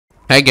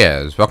Hey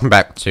guys, welcome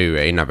back to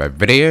another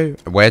video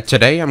where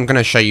today I'm going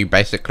to show you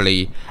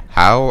basically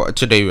how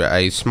to do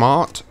a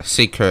smart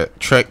secret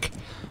trick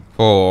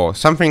for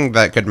something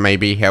that could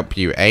maybe help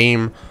you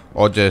aim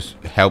or just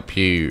help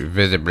you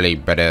visibly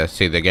better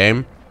see the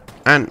game.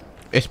 And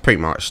it's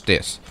pretty much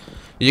this.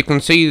 You can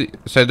see,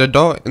 so the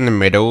dot in the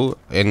middle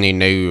in the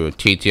new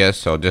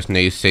TTS or just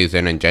new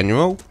season in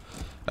general,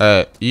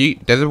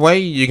 there's a way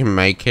you can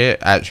make it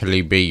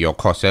actually be your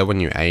crosshair when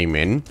you aim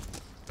in.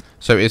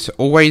 So it's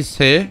always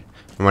here.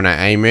 When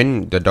I aim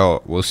in, the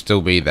dot will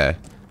still be there.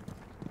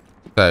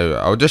 So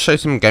I'll just show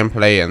some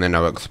gameplay and then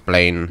I'll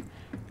explain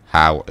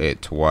how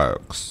it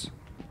works.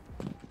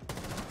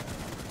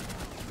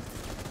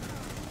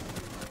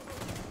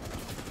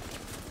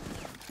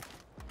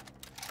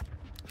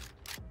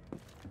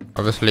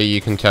 Obviously you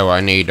can tell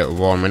I need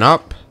warming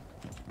up.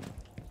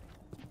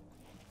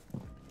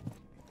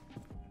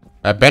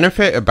 A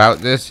benefit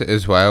about this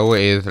as well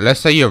is, let's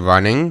say you're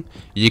running,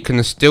 you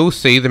can still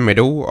see the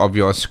middle of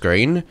your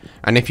screen,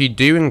 and if you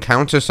do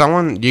encounter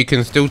someone, you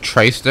can still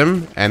trace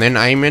them and then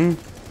aim in,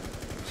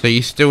 so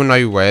you still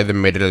know where the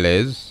middle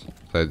is.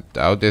 So,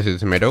 oh, this is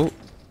the middle.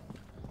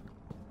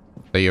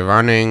 So you're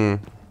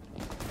running,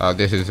 oh,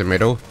 this is the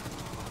middle.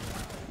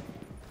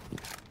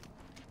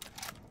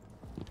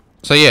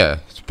 So yeah,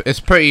 it's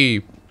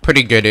pretty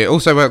good. It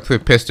also works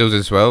with pistols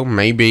as well.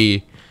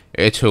 Maybe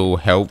it'll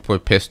help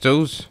with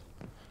pistols.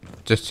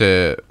 Just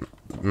to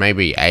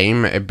maybe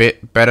aim a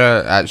bit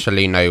better,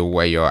 actually know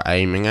where you're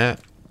aiming at.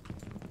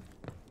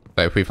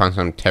 So if we find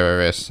some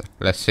terrorists,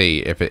 let's see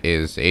if it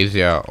is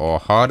easier or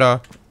harder.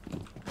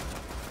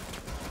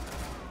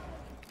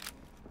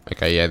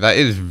 Okay, yeah, that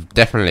is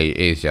definitely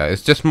easier.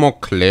 It's just more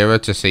clearer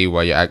to see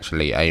where you're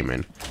actually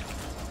aiming.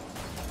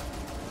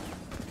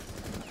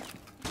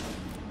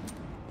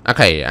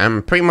 Okay,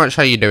 and pretty much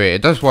how you do it,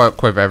 it does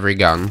work with every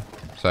gun.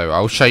 So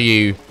I'll show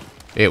you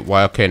it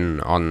working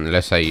on,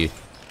 let's say,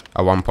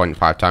 a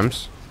 1.5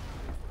 times.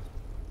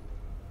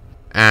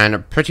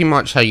 And pretty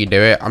much how you do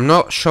it, I'm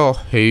not sure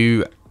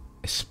who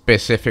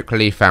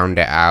specifically found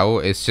it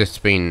out. It's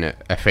just been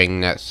a thing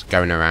that's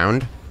going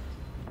around.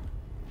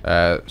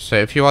 So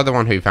if you are the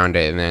one who found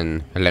it,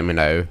 then let me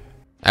know.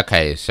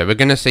 Okay, so we're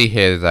gonna see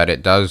here that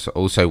it does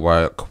also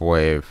work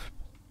with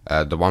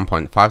the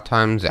 1.5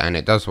 times, and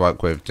it does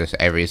work with just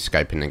every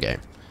scope in the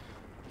game.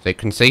 So you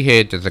can see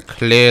here there's a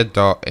clear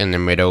dot in the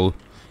middle,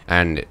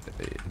 and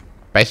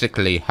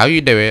basically how you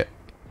do it,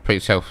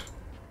 pretty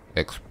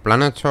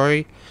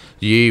self-explanatory.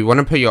 You want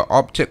to put your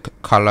optic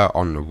color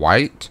on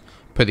white,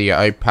 put the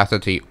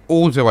opacity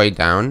all the way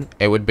down.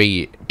 It would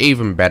be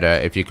even better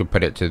if you could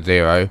put it to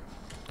 0.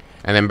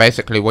 And then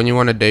basically what you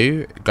want to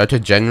do, go to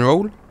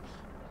general,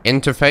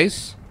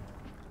 interface,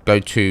 go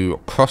to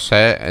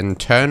crosshair and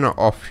turn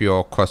off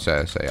your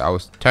crosshair. So I'll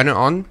turn it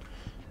on,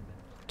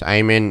 to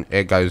aim in,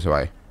 it goes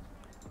away.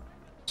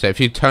 So if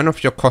you turn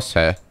off your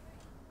crosshair,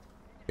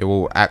 it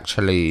will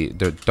actually,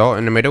 the dot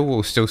in the middle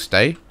will still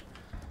stay,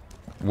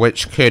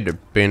 which could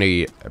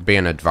be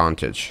an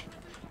advantage.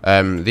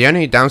 The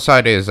only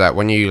downside is that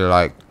when you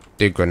like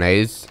do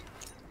grenades,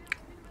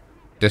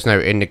 there's no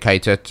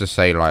indicator to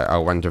say like, oh,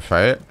 when to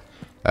throw it.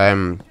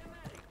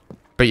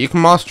 But you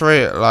can master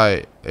it.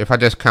 Like if I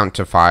just count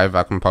to 5,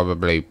 I can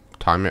probably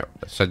time it.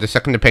 So the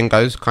second the pin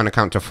goes, kind of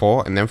count to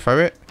 4 and then throw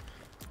it.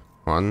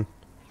 1,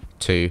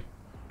 2,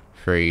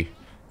 3,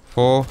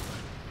 4,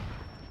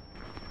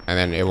 and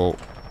then it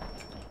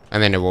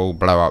will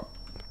blow up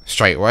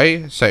straight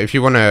away. So if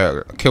you want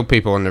to kill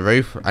people on the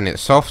roof and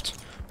it's soft,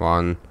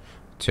 1,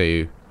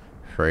 2,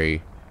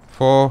 3,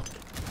 4,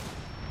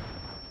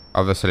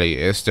 obviously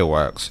it still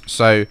works.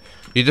 So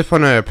you just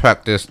want to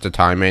practice the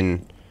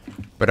timing,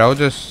 but I'll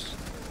just,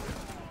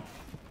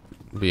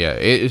 yeah,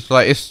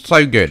 it's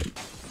so good.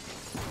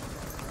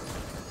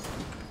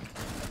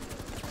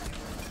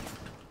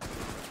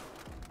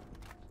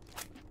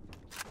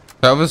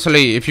 So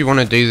obviously if you want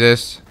to do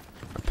this,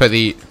 put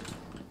the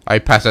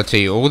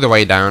opacity all the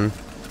way down,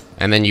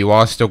 and then you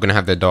are still going to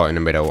have the dot in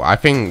the middle. I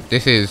think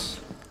this is,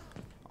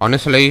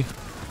 honestly,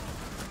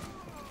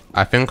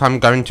 I think I'm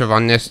going to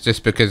run this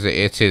just because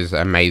it is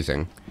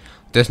amazing.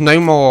 There's no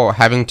more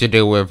having to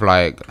deal with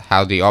like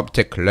how the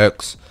optic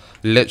looks.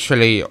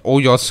 Literally all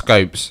your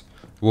scopes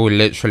will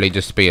literally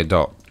just be a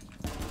dot.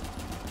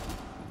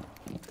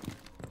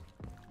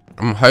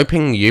 I'm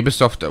hoping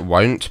Ubisoft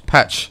won't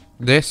patch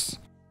this.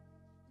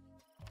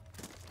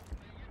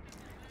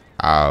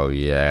 Oh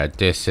yeah,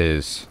 this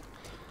is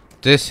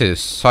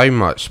so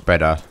much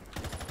better.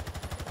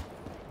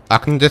 I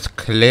can just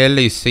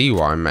clearly see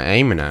what I'm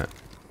aiming at.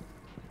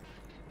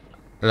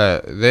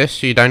 Look,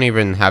 this, you don't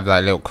even have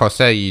that little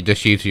crosshair, you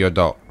just use your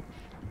dot.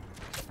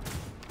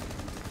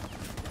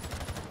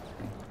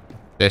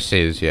 This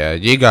is, yeah,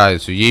 you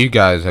guys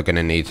are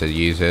gonna need to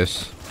use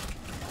this.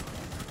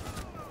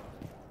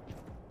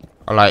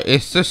 Like,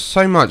 it's just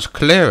so much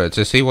clearer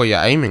to see what you're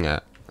aiming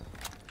at.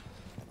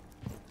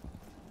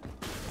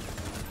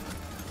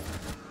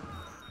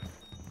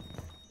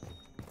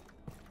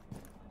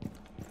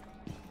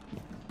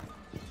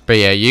 But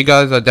yeah, you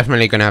guys are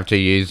definitely gonna have to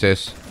use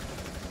this.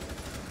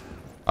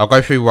 I'll go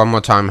through one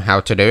more time how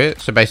to do it.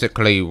 So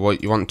basically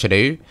what you want to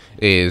do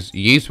is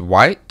use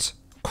white,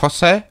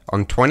 crosshair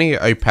on 20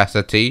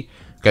 opacity,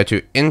 go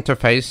to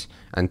interface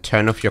and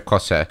turn off your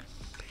crosshair.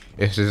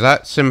 This is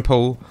that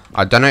simple.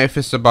 I don't know if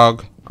it's a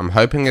bug. I'm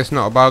hoping it's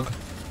not a bug,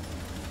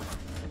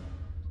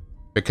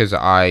 because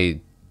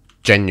I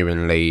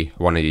genuinely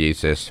want to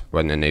use this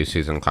when the new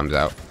season comes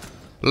out.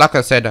 Like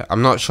I said,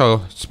 I'm not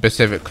sure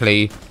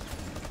specifically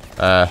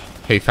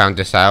who found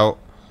this out,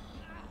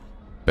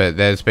 but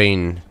there's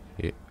been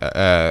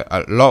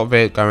a lot of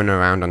it going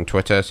around on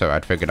Twitter, so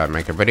I figured I'd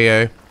make a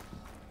video.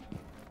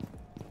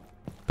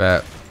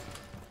 But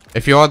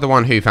if you are the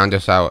one who found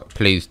this out,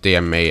 please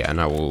DM me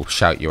and I will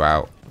shout you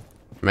out.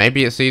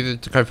 Maybe it's easier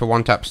to go for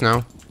one taps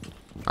now,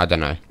 I don't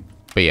know.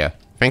 But yeah,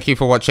 thank you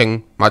for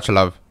watching, much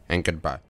love and goodbye.